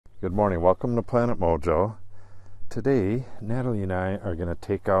Good morning. Welcome to Planet Mojo. Today, Natalie and I are going to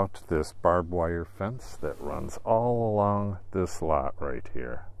take out this barbed wire fence that runs all along this lot right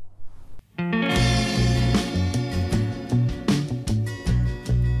here.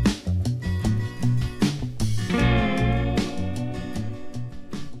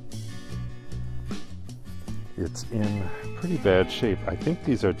 It's in pretty bad shape. I think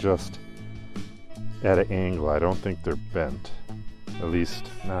these are just at an angle. I don't think they're bent. At least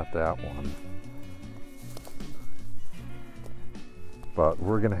not that one. But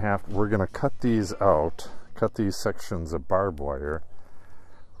we're gonna cut these out, cut these sections of barbed wire.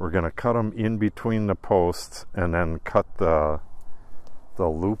 We're gonna cut them in between the posts and then cut the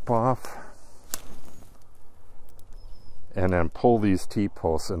loop off. And then pull these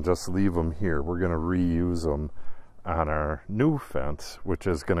T-posts and just leave them here. We're gonna reuse them on our new fence, which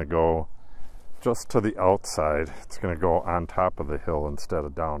is gonna go just to the outside. It's going to go on top of the hill instead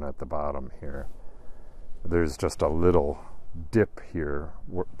of down at the bottom here. There's just a little dip here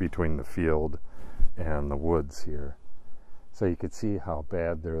between the field and the woods here. So you can see how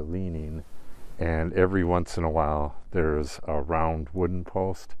bad they're leaning. And every once in a while there's a round wooden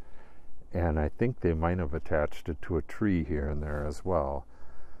post. And I think they might have attached it to a tree here and there as well.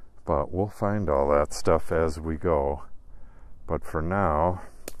 But we'll find all that stuff as we go. But for now,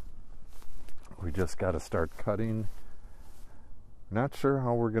 we just got to start cutting. Not sure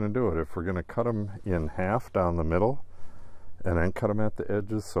how we're going to do it. If we're going to cut them in half down the middle and then cut them at the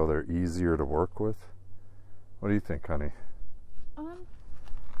edges so they're easier to work with. What do you think, honey? We'll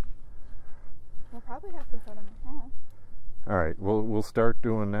probably have to cut them in half. All right, we'll start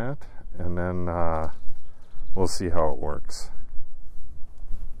doing that, and then we'll see how it works.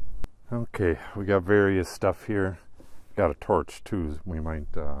 Okay, we got various stuff here. Got a torch too. We might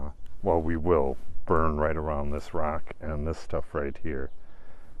well, we will burn right around this rock and this stuff right here.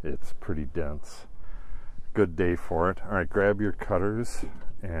 It's pretty dense. Good day for it. All right, grab your cutters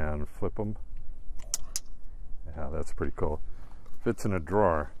and flip them. Yeah, that's pretty cool. Fits in a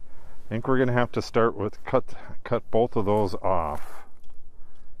drawer. I think we're gonna have to start with cut both of those off.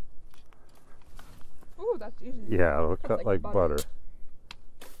 Ooh, that's easy. Yeah, it'll cut like butter.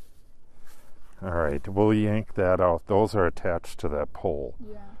 All right, we'll yank that out. Those are attached to that pole.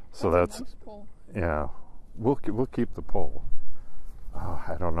 Yeah. So that's a nice pole. Yeah, we'll keep the pole.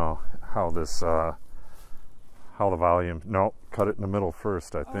 I don't know how this how the volume. No, cut it in the middle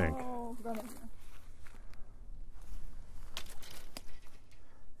first, I think. Oh, got it.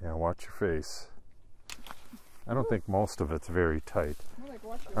 Yeah, watch your face. I don't think most of it's very tight. Like,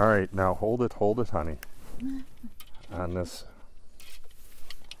 watch All right, now hold it, honey. on this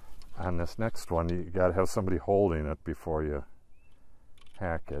next one, you got to have somebody holding it before you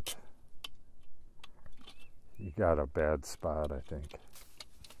hack it. You got a bad spot, I think.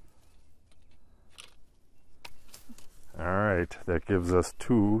 Alright, that gives us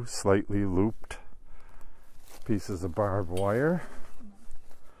two slightly looped pieces of barbed wire.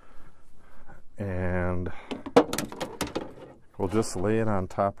 And we'll just lay it on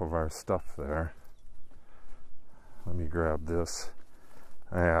top of our stuff there. Let me grab this.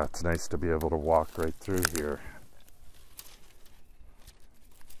 Yeah, it's nice to be able to walk right through here.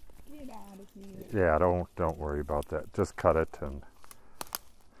 Get out of here. Yeah, don't worry about that. Just cut it and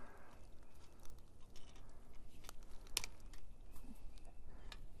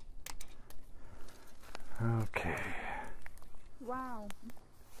okay. Wow.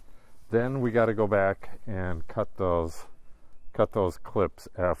 Then we got to go back and cut those clips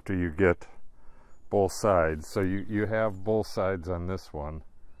after you get both sides. So you have both sides on this one.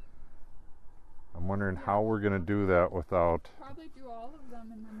 I'm wondering how we're going to do that without... Probably do all of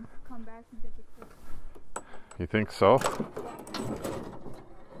them and then come back and get the clips. You think so?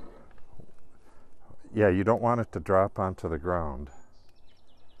 Yeah, you don't want it to drop onto the ground.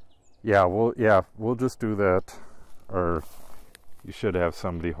 Yeah, we'll just do that. Or you should have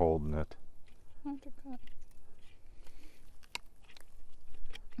somebody holding it. I'll have to cut.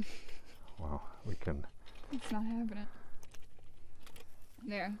 Well, we can... It's not having it.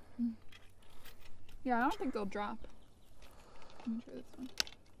 There. Yeah, I don't think they'll drop. Let me try this one.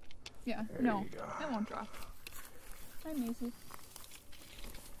 Yeah, There no, you go. it won't drop. Hi, Macy.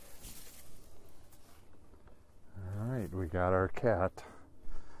 Alright, we got our cat.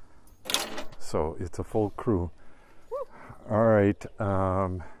 So it's a full crew. Alright,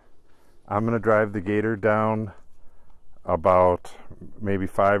 I'm going to drive the gator down about maybe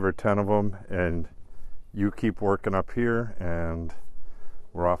 5 or 10 of them, and you keep working up here, and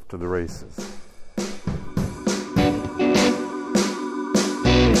we're off to the races.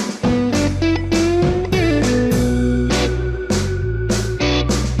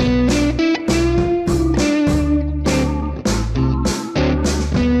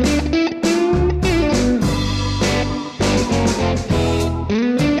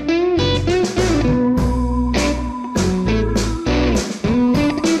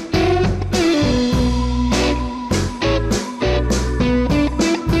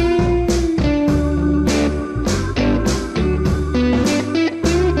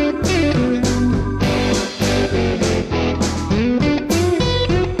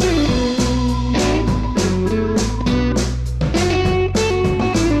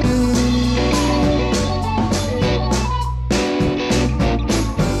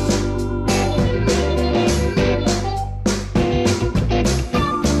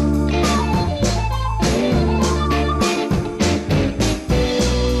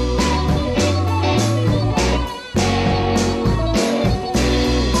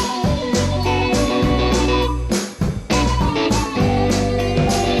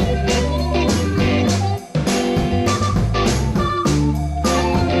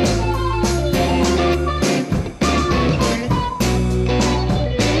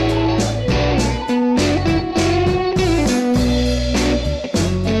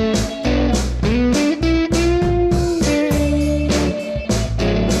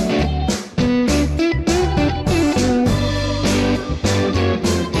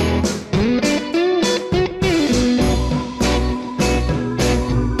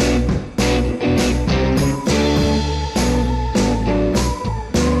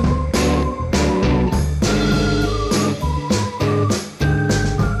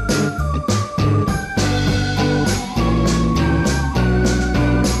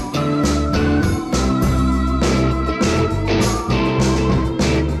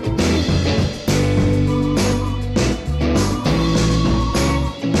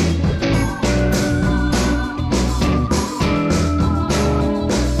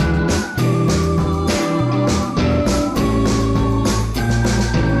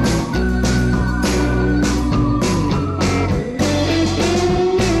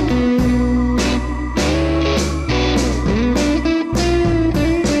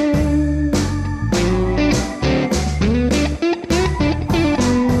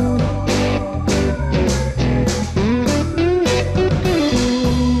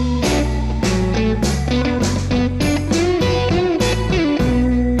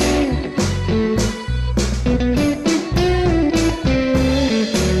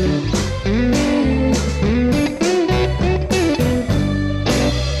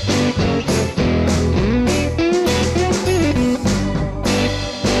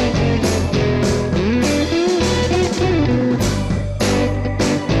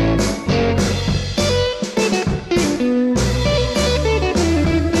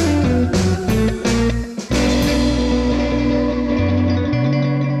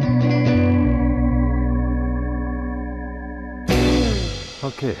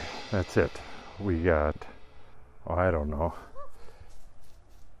 Okay, that's it. We got, oh, I don't know,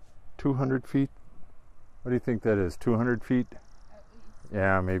 200 feet? What do you think that is, 200 feet?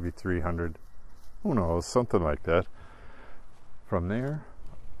 Yeah, maybe 300. Who knows, something like that. From there,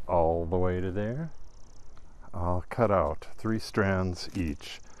 all the way to there, I'll cut out 3 strands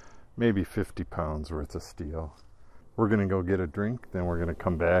each, maybe 50 pounds worth of steel. We're gonna go get a drink, then we're gonna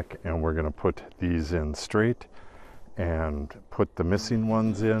come back and we're gonna put these in straight and put the missing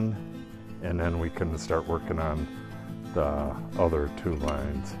ones in, and then we can start working on the other 2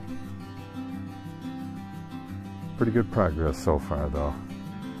 lines. Pretty good progress so far though.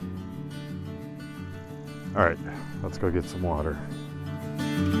 All right, let's go get some water.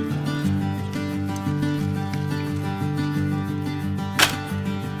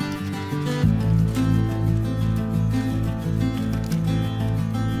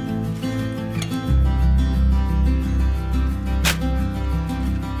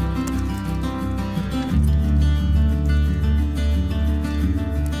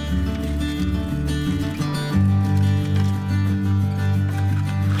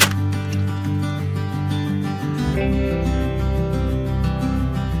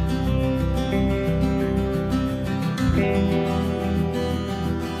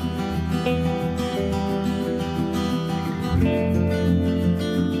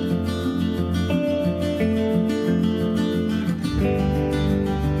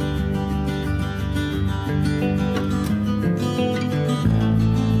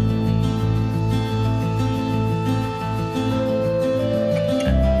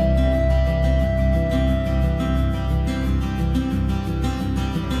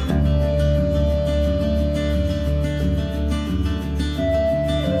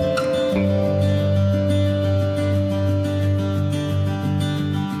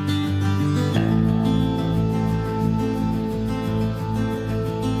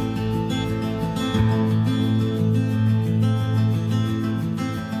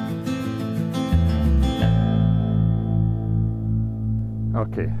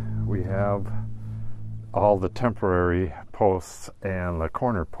 Okay, we have all the temporary posts and the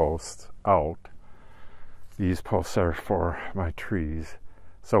corner posts out. These posts are for my trees.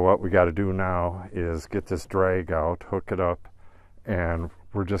 So what we got to do now is get this drag out, hook it up, and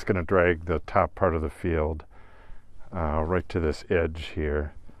we're just going to drag the top part of the field right to this edge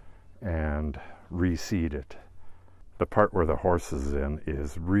here and reseed it. The part where the horse is in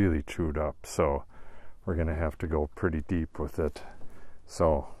is really chewed up, so we're going to have to go pretty deep with it.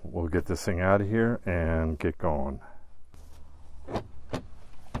 So we'll get this thing out of here and get going.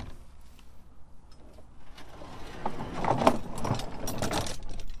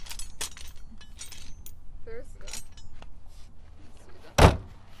 There's the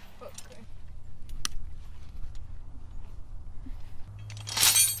hook.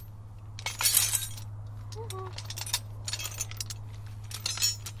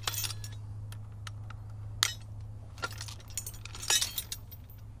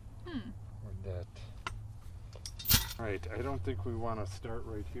 Right, I don't think we want to start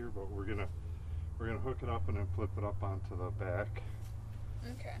right here, but we're gonna hook it up and then flip it up onto the back.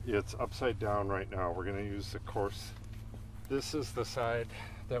 Okay. It's upside down right now. We're gonna use the course. This is the side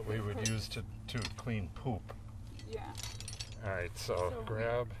that we would use to clean poop. Yeah. All right, so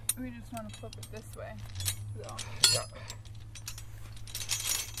grab. We just want to flip it this way. So. Yeah.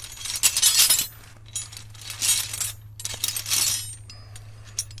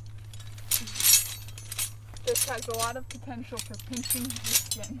 This has a lot of potential for pinching your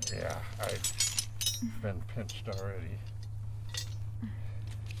skin. Yeah, I've been pinched already.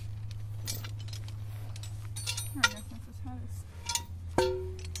 I guess this is how this.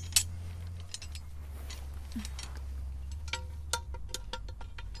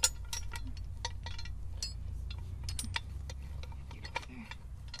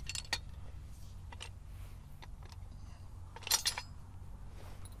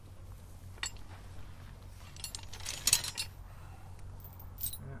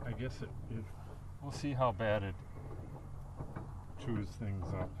 I guess we'll see how bad it chews things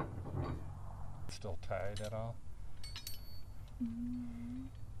up. If we still tied at all.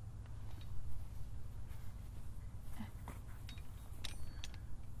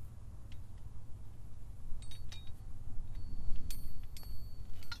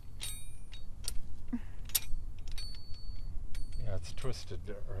 Yeah, it's twisted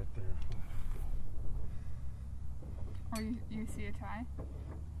right there. Or you see a tie?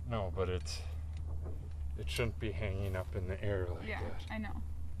 No, but it shouldn't be hanging up in the air like that. Yeah, I know.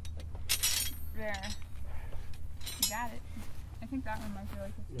 There. You got it. I think that one might be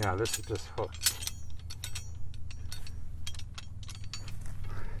like this. Yeah, this is just hooked.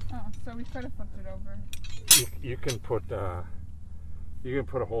 So we could have flipped it over. You can put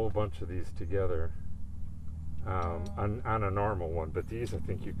a whole bunch of these together on a normal one, but these I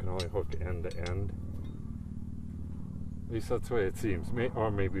think you can only hook end to end. At least that's the way it seems.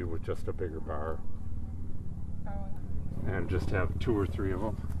 Or maybe with just a bigger bar. Oh. And just have 2 or 3 of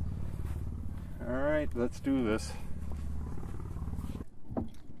them. All right, let's do this.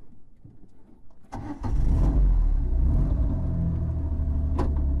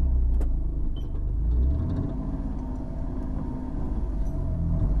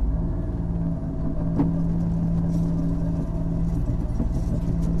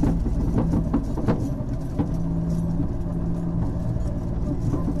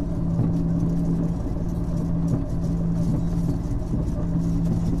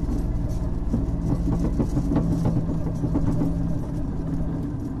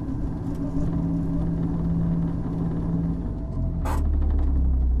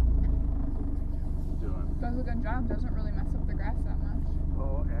 Does a good job. Doesn't really mess up the grass that much.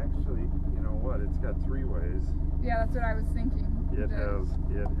 Oh, actually, you know what? It's got 3 ways. Yeah, that's what I was thinking. It has.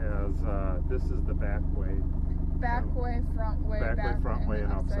 This is the back way. Back way, front way, Back way, front way,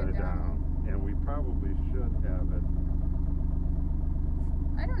 and upside down. And we probably should have it.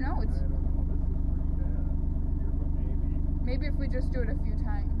 I don't know. I don't know. This is pretty bad here, but maybe. Maybe if we just do it a few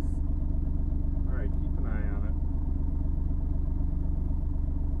times. All right, keep an eye on it.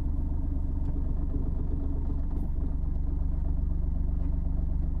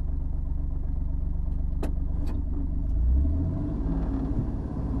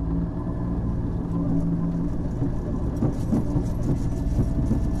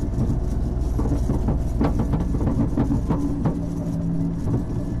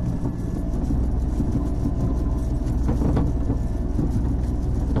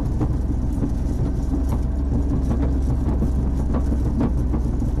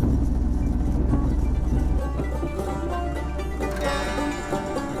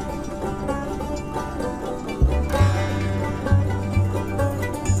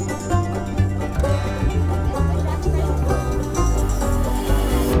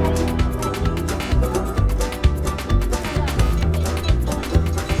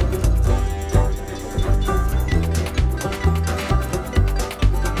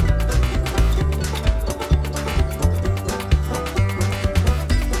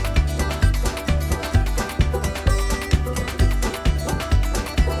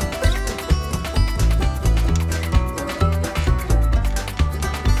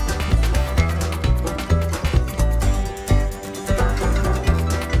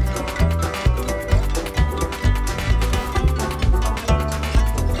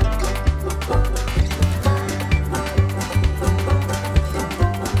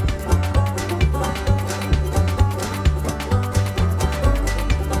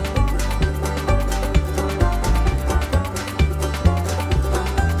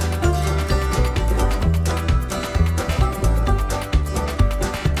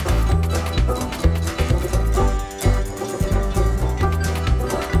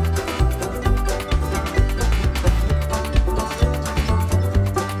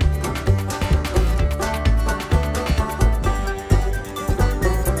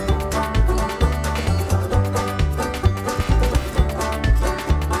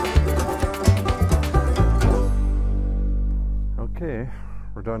 Okay,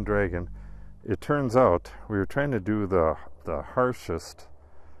 we're done dragging. It turns out we were trying to do the harshest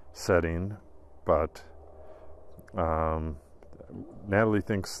setting, but Natalie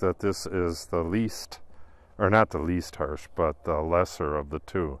thinks that this is the least, or not the least harsh, but the lesser of the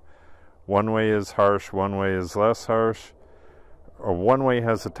two. One way is harsh, one way is less harsh. Or one way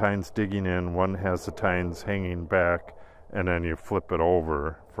has the tines digging in, one has the tines hanging back, and then you flip it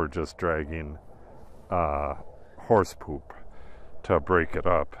over for just dragging horse poop to break it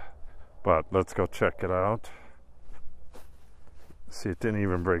up. But let's go check it out. See, it didn't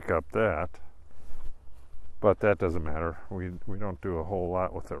even break up that. But that doesn't matter. We don't do a whole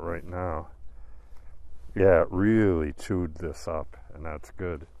lot with it right now. Yeah, it really chewed this up, and that's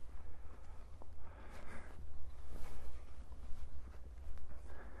good.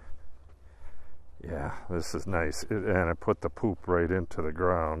 Yeah, this is nice. And I put the poop right into the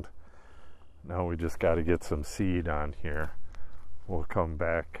ground. Now we just got to get some seed on here. We'll come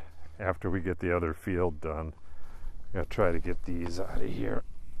back after we get the other field done. I'm going to try to get these out of here.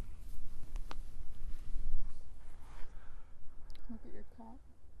 Look at your cat.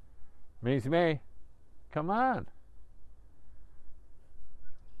 Maisie May, come on.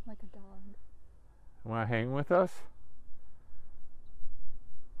 Like a dog. Want to hang with us?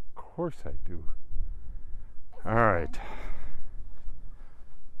 Of course I do. All right.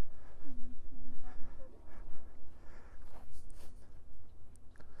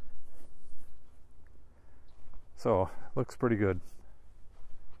 So, looks pretty good.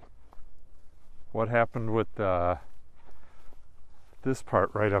 What happened with this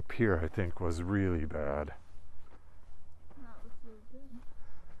part right up here, I think, was really bad.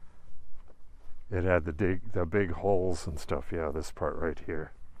 It had the big holes and stuff. Yeah, this part right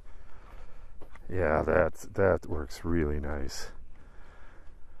here. Yeah, that works really nice.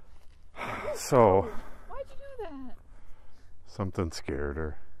 So, why'd you do that? Something scared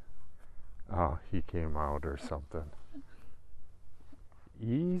her. Oh, he came out or something.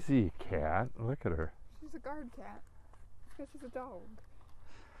 Easy, cat. Look at her. She's a guard cat. Because she's a dog.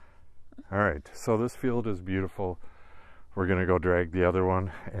 All right, so this field is beautiful. We're going to go drag the other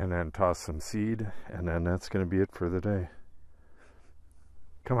one and then toss some seed, and then that's going to be it for the day.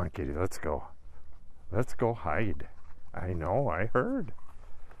 Come on, kitty, let's go. Let's go hide. I know, I heard.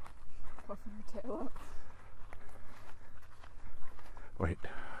 Puffing her tail up. Wait.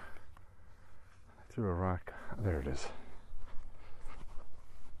 I threw a rock. There it is.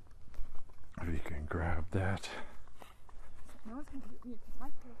 If you can grab that. No one's going to get me because my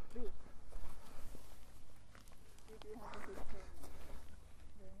tail's big. You do have a big tail.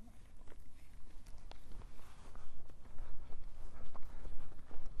 Very nice.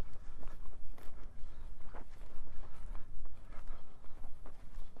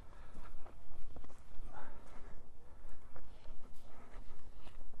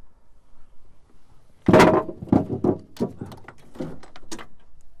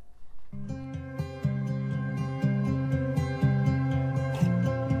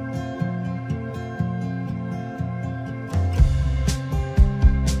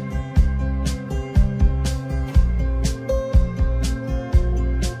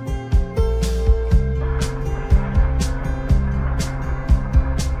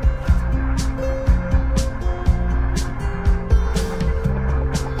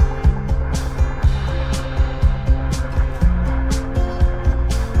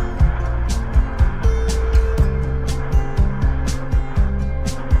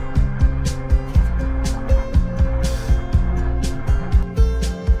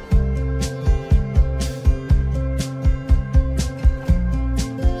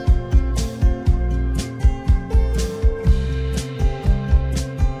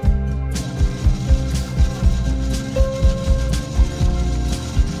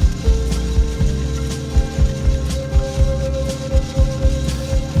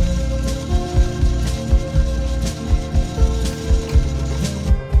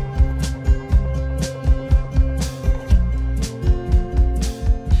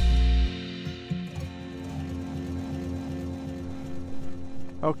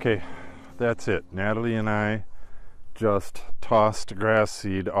 Okay, that's it. Natalie and I just tossed grass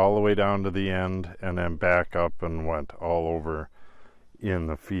seed all the way down to the end and then back up and went all over in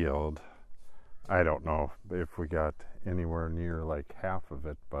the field. I don't know if we got anywhere near like half of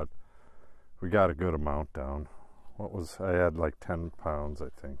it, but we got a good amount down. I had like 10 pounds, I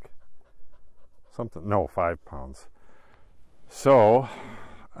think. No, 5 pounds. So,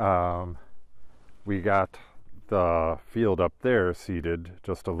 we got the field up there seeded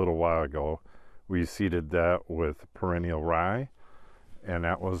just a little while ago. We seeded that with perennial rye, and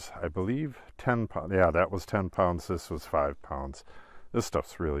that was, I believe, 10 pounds. Yeah, that was 10 pounds. This was 5 pounds. This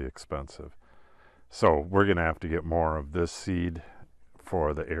stuff's really expensive. So we're going to have to get more of this seed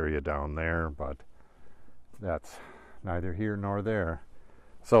for the area down there, but that's neither here nor there.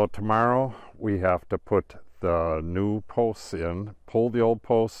 So tomorrow we have to put the new posts in, pull the old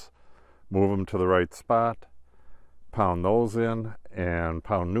posts, move them to the right spot, pound those in, and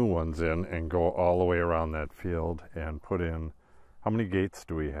pound new ones in, and go all the way around that field and put in. How many gates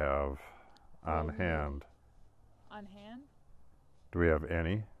do we have on hand? On hand? Do we have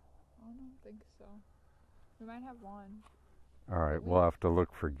any? I don't think so. We might have one. All right, we'll have to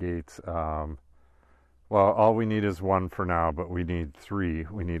look for gates. Well, all we need is one for now, but we need 3.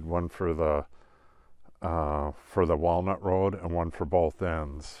 We need one for the Walnut Road and one for both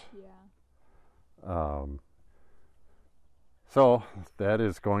ends. Yeah. So that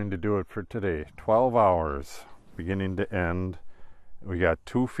is going to do it for today. 12 hours, beginning to end. We got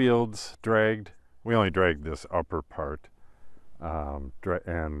 2 fields dragged. We only dragged this upper part and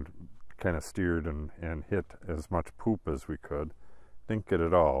kind of steered and hit as much poop as we could. Didn't get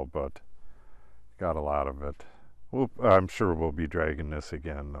it all, but got a lot of it. I'm sure we'll be dragging this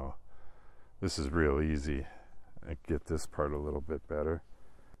again, though. This is real easy. I get this part a little bit better.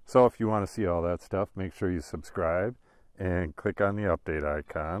 So if you want to see all that stuff, make sure you subscribe and click on the update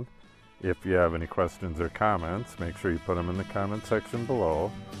icon. If you have any questions or comments, make sure you put them in the comment section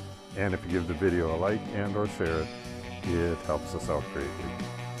below. And if you give the video a like and or share it, it helps us out greatly.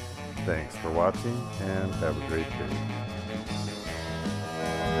 Thanks for watching and have a great day.